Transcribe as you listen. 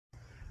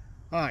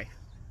Hi,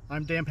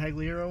 I'm Dan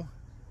Pagliaro,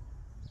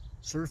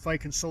 Certified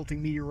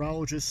Consulting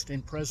Meteorologist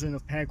and President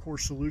of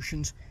CoCoRaHS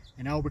Solutions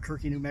in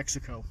Albuquerque, New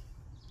Mexico.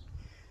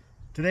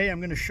 Today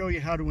I'm going to show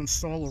you how to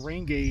install a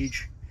rain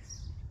gauge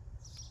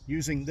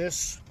using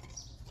this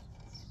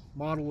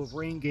model of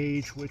rain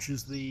gauge, which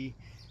is the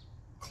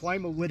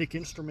Climalytic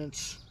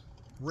Instruments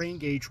rain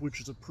gauge, which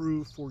is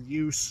approved for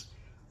use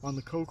on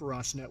the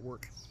CoCoRaHS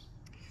network.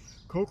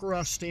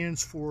 CoCoRaHS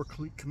stands for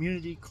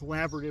Community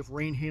Collaborative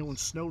Rain, Hail, and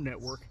Snow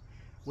Network,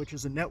 which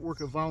is a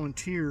network of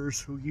volunteers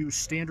who use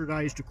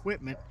standardized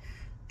equipment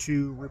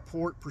to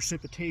report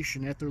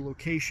precipitation at their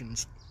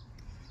locations.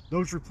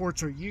 Those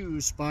reports are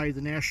used by the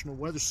National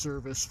Weather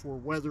Service for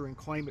weather and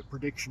climate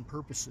prediction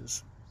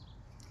purposes.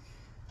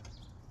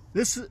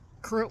 This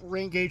current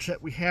rain gauge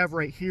that we have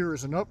right here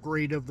is an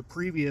upgrade of the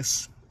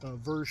previous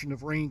version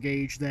of rain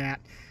gauge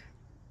that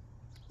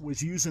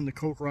was using the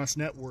CoCoRaHS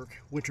network,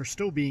 which are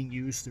still being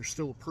used. They're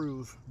still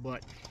approved,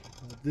 but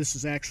this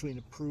is actually an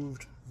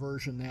approved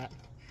version that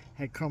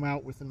had come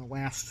out within the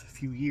last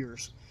few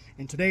years.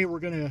 And today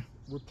we're going to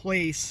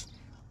replace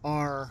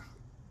our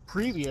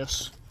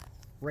previous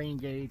rain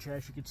gauge.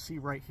 As you can see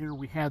right here,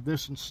 we had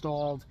this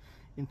installed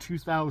in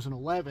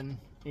 2011,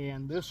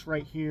 and this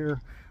right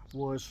here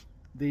was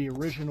the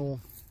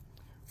original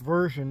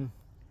version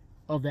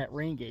of that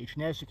rain gauge.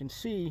 And as you can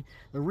see,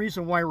 the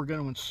reason why we're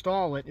going to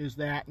install it is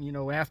that, you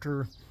know,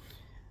 after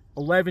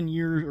 11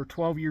 years or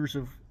 12 years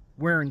of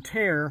wear and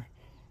tear,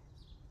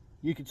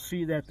 you can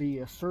see that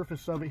the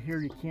surface of it here,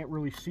 you can't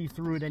really see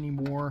through it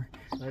anymore.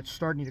 It's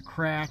starting to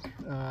crack,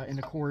 and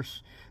of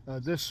course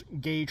this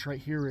gauge right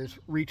here has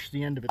reached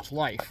the end of its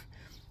life.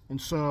 And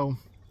so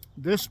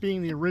this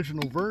being the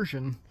original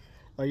version,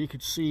 you can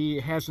see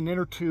it has an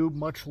inner tube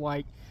much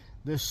like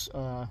this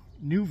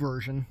new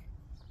version.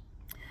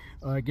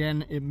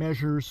 Again, it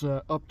measures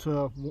up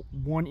to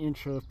 1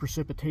 inch of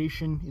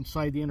precipitation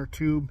inside the inner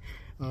tube,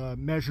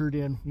 measured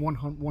in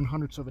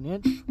 1/100th of an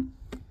inch.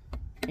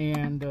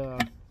 And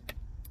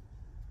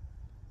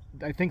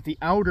I think the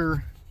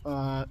outer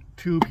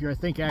tube here, I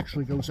think,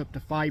 actually goes up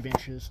to 5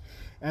 inches,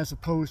 as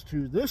opposed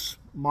to this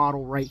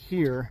model right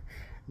here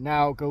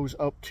now goes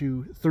up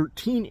to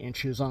 13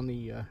 inches on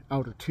the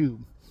outer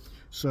tube.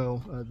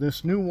 So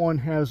this new one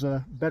has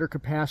a better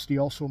capacity,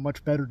 also a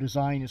much better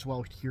design as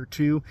well here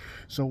too.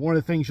 So one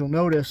of the things you'll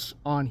notice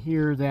on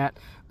here that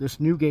this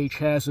new gauge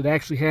has, it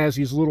actually has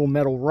these little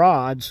metal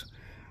rods,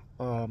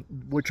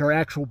 which are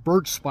actual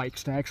bird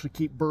spikes to actually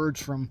keep birds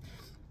from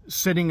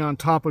sitting on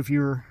top of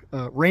your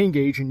rain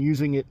gauge and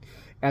using it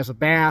as a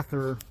bath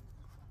or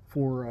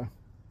for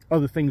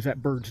other things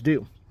that birds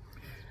do.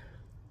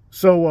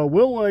 So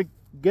we'll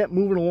get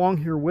moving along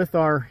here with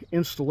our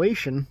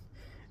installation,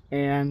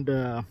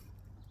 and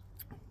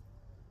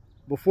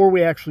before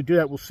we actually do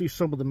that, we'll see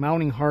some of the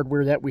mounting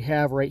hardware that we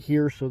have right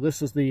here. So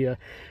this is the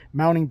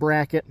mounting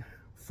bracket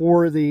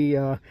for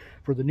the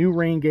new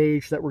rain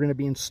gauge that we're going to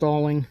be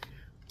installing.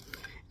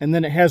 And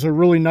then it has a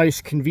really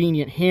nice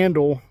convenient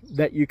handle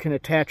that you can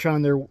attach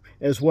on there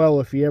as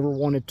well if you ever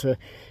wanted to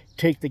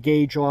take the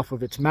gauge off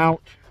of its mount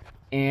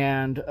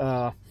and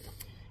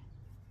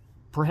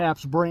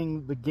perhaps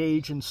bring the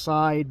gauge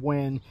inside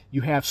when you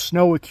have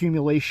snow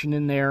accumulation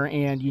in there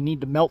and you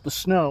need to melt the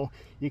snow.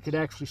 You could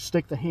actually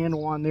stick the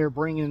handle on there,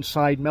 bring it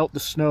inside, melt the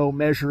snow,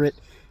 measure it,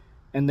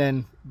 and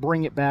then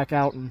bring it back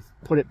out and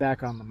put it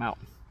back on the mount.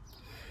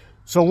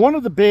 So one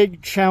of the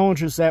big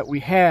challenges that we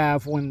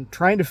have when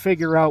trying to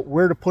figure out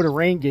where to put a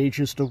rain gauge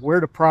is to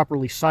where to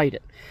properly site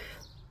it.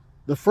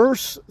 The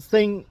first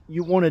thing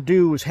you want to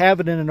do is have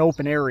it in an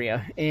open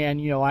area,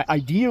 and you know,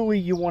 ideally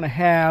you want to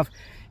have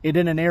it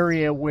in an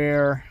area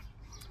where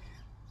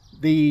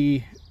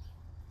it's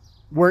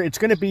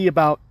going to be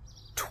about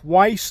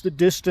twice the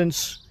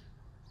distance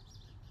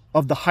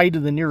of the height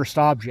of the nearest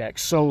object.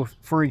 So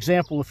for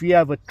example, if you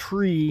have a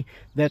tree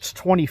that's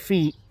 20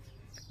 feet,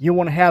 you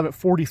want to have it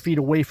 40 feet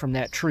away from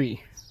that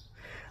tree.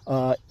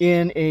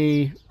 In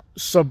a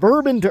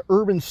suburban to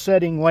urban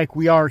setting like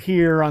we are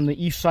here on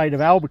the east side of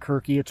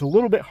Albuquerque, it's a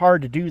little bit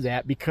hard to do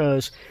that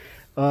because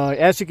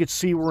as you can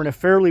see, we're in a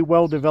fairly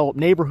well-developed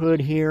neighborhood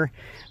here.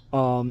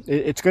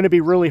 It's going to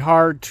be really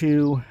hard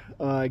to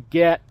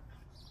get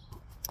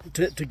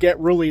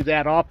really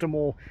that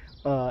optimal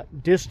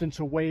distance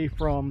away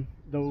from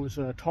those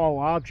tall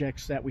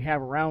objects that we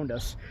have around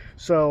us.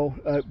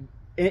 So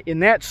in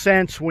that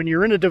sense, when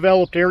you're in a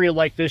developed area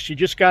like this, you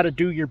just got to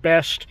do your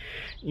best,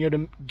 you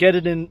know, to get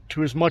it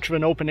into as much of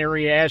an open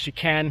area as you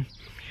can.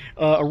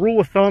 A rule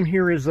of thumb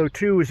here is, though,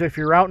 too, is if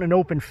you're out in an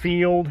open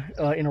field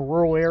in a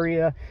rural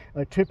area,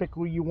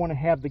 typically you want to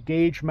have the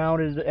gauge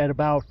mounted at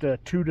about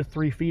 2 to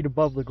 3 feet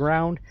above the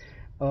ground.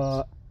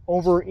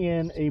 Over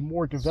in a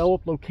more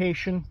developed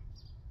location,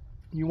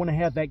 you want to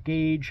have that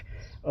gauge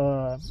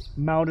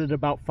mounted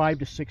about 5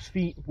 to 6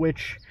 feet,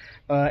 which,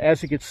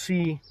 as you can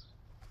see,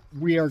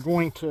 we are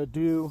going to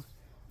do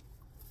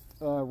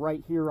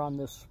right here on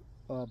this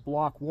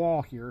block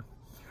wall here.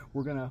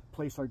 We're going to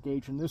place our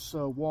gauge, and this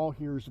wall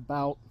here is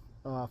about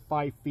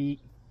 5 feet,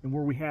 and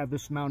where we have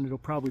this mounted, it'll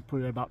probably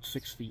put it about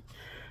 6 feet.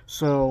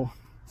 So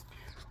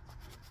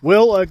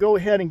We'll go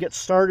ahead and get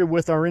started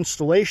with our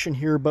installation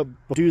here, but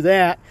to do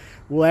that,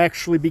 we'll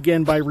actually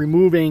begin by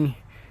removing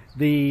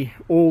the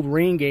old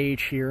rain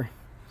gauge here.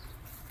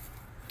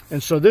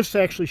 And so this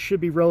actually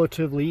should be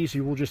relatively easy.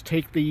 We'll just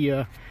take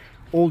the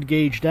old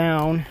gauge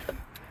down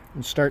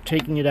and start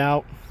taking it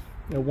out,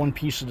 one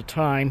piece at a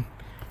time.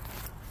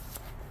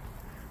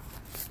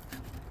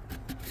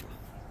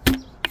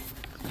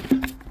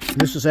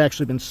 This has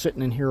actually been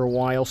sitting in here a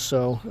while,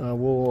 so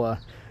we'll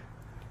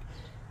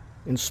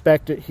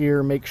inspect it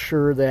here, make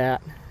sure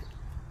that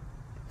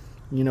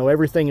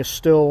everything is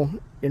still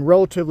in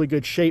relatively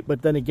good shape.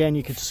 But then again,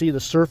 you can see the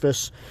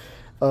surface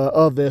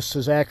of this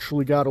has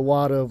actually got a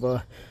lot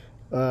of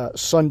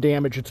sun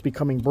damage. It's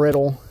becoming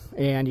brittle,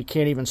 and you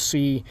can't even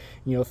see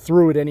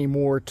through it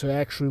anymore to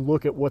actually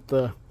look at what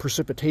the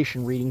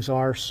precipitation readings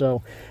are.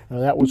 So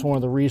that was one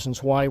of the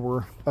reasons why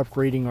we're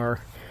upgrading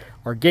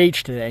our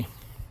gauge today.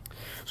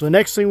 So the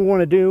next thing we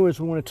want to do is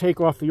we want to take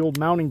off the old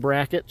mounting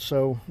bracket.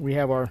 So we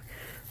have our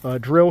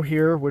drill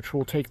here, which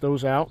we'll take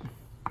those out,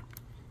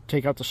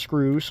 take out the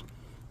screws.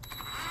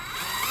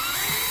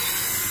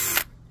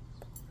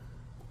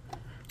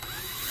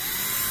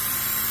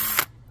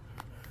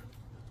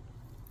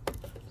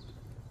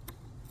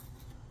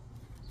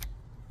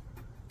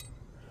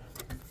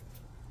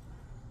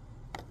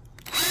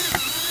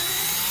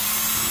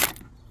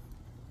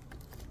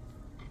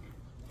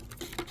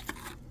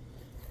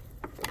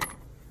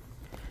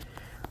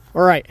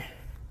 All right,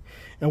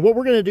 and what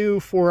we're going to do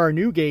for our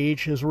new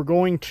gauge is we're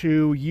going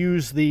to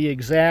use the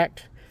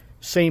exact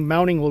same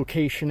mounting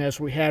location as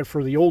we had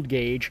for the old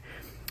gauge.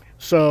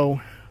 So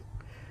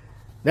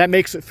that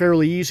makes it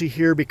fairly easy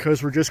here,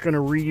 because we're just going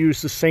to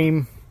reuse the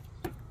same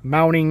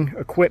mounting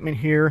equipment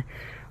here.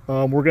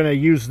 We're going to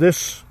use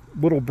this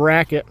little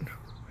bracket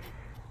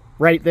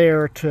right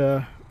there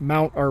to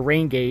mount our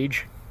rain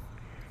gauge.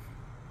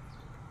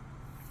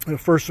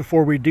 First,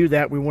 before we do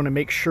that, we want to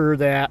make sure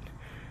that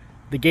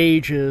the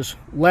gauge is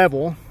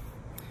level.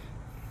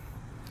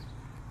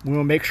 We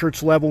want to make sure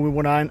it's level. We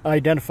want to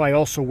identify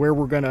also where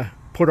we're going to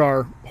put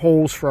our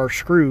holes for our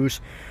screws.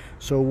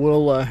 So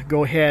we'll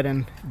go ahead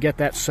and get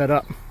that set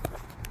up.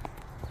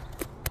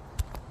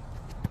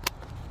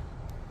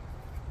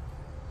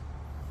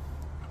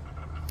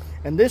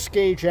 And this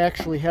gauge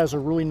actually has a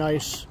really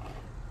nice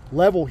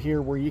level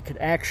here where you could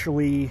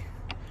actually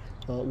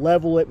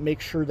level it, make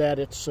sure that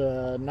it's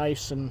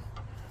nice and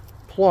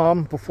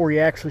plumb before you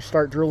actually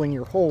start drilling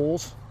your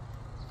holes.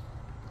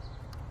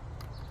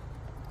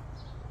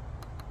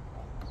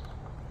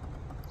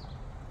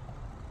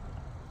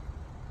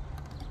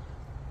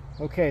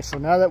 Okay, so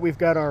now that we've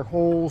got our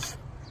holes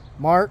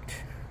marked,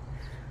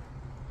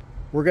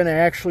 we're going to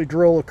actually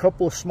drill a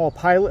couple of small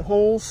pilot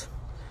holes,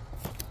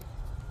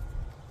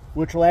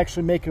 which will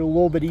actually make it a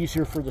little bit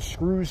easier for the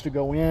screws to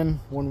go in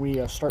when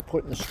we start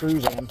putting the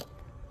screws in.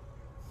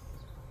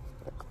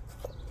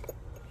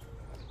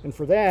 And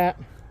for that,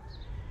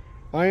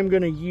 I am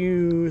going to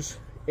use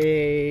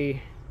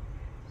a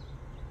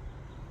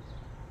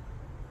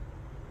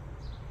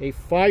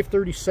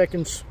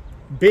 5/32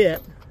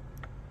 bit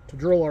to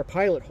drill our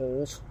pilot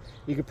holes.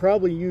 You could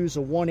probably use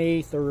a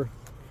 1/8 or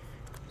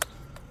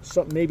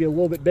something maybe a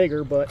little bit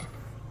bigger, but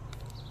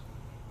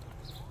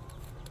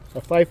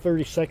a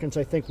 5/32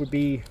 I think would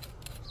be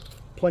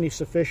plenty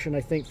sufficient,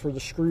 I think, for the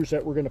screws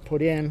that we're going to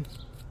put in.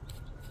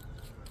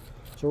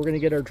 So we're going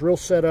to get our drill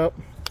set up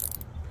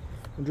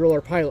and drill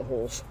our pilot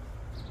holes.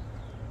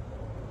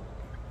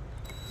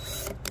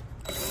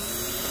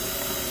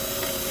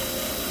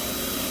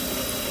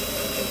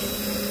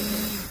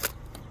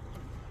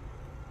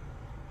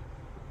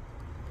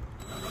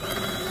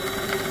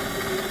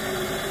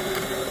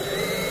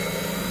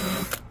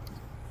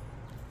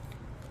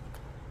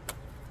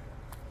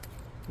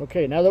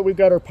 Okay, now that we've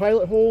got our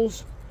pilot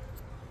holes,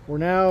 we're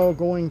now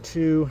going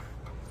to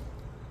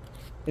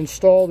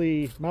install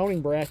the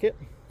mounting bracket.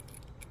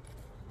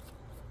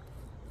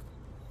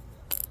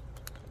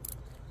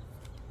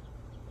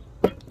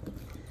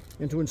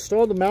 And to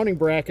install the mounting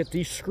bracket,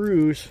 these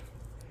screws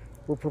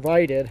were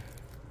provided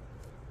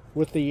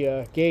with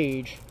the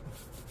gauge.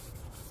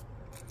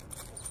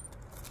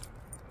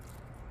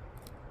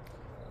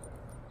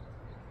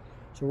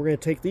 So we're going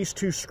to take these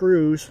two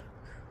screws,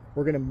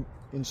 we're going to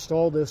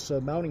install this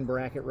mounting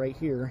bracket right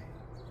here.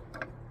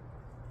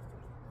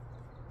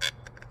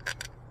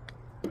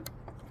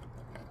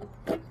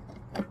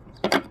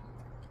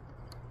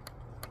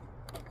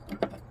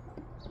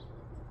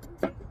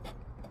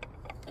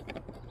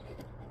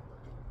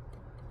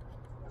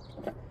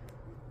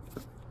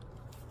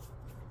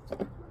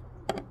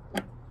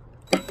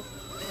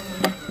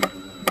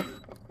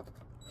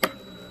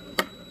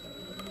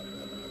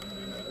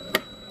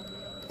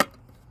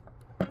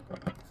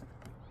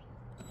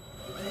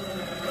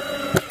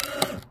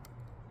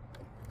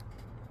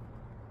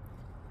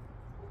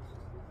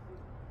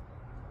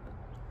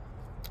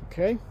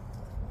 Okay,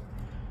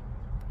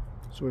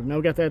 so we've now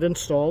got that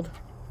installed.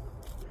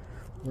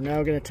 We're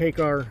now going to take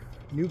our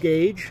new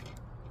gauge,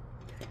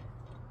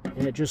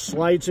 and it just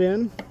slides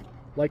in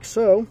like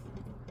so.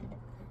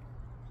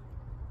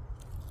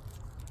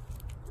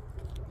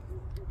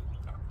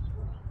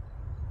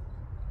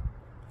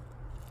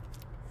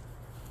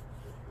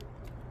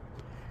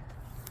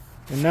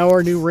 And now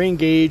our new rain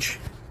gauge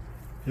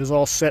is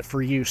all set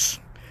for use.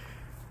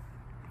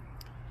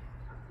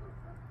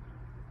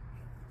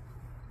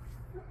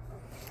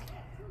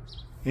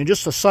 And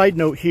just a side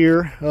note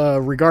here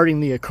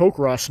regarding the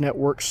CoCoRaHS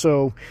network.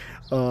 So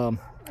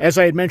as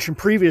I had mentioned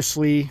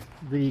previously,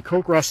 the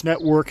CoCoRaHS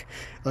network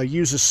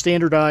uses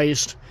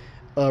standardized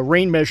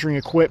rain measuring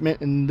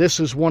equipment, and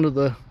this is one of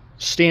the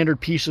standard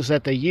pieces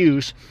that they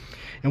use.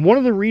 And one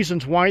of the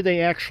reasons why they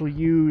actually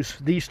use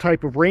these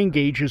type of rain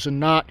gauges and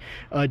not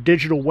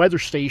digital weather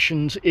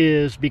stations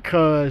is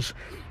because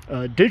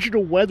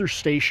digital weather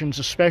stations,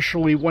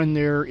 especially when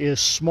there is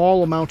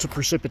small amounts of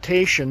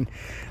precipitation,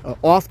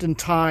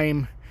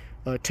 oftentimes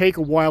take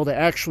a while to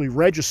actually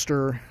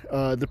register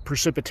the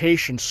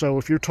precipitation. So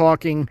if you're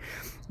talking,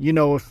 you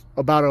know,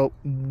 about a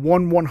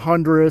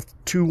 1/100th,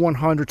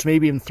 2/100ths,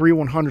 maybe even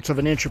 3/100ths of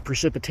an inch of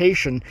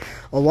precipitation,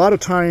 a lot of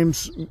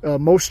times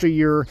most of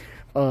your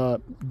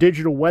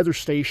digital weather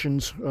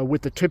stations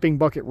with the tipping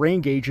bucket rain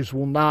gauges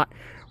will not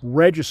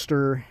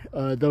register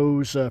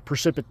those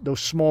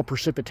small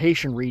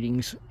precipitation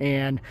readings.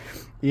 And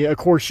yeah, of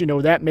course, you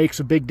know, that makes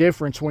a big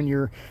difference when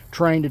you're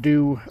trying to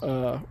do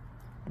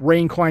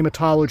rain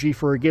climatology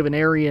for a given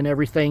area and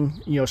everything,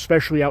 you know,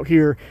 especially out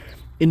here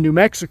in New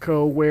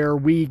Mexico, where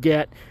we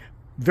get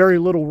very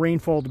little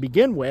rainfall to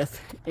begin with,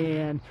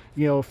 and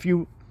you know, a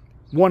few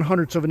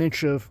 1/100ths of an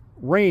inch of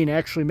rain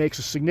actually makes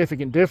a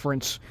significant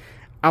difference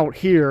out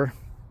here.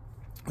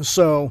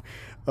 So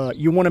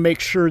you want to make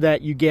sure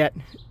that you get,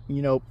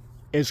 you know,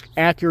 as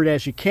accurate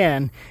as you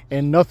can,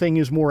 and nothing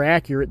is more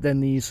accurate than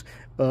these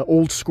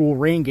old school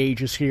rain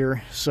gauges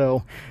here.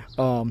 So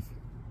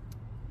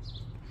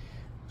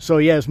so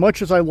yeah, as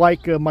much as I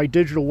like my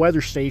digital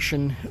weather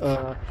station,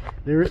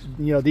 you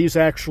know, these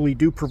actually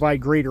do provide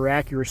greater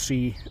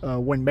accuracy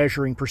when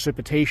measuring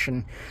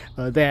precipitation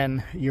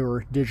than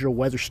your digital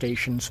weather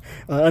stations.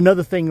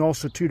 Another thing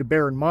also too to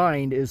bear in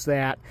mind is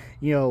that,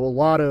 you know, a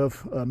lot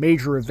of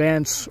major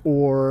events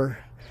or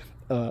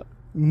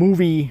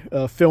movie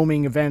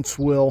filming events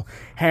will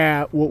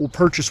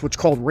purchase what's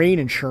called rain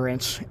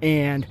insurance,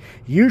 and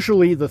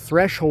usually the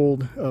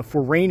threshold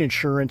for rain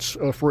insurance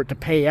for it to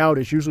pay out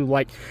is usually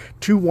like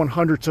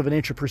 2/100ths of an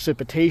inch of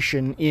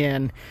precipitation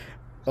in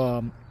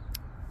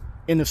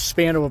the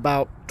span of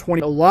about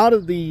 20. A lot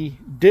of the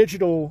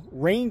digital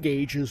rain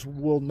gauges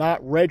will not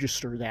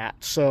register that.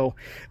 So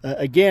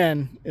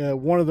again,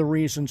 one of the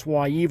reasons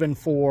why even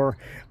for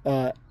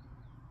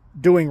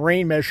doing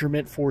rain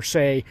measurement for,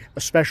 say, a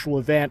special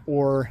event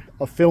or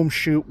a film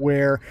shoot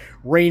where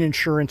rain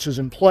insurance is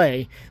in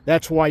play,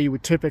 that's why you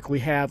would typically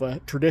have a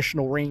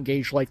traditional rain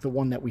gauge like the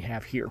one that we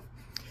have here.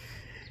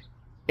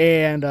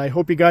 And I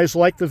hope you guys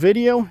liked the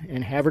video,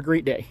 and have a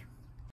great day.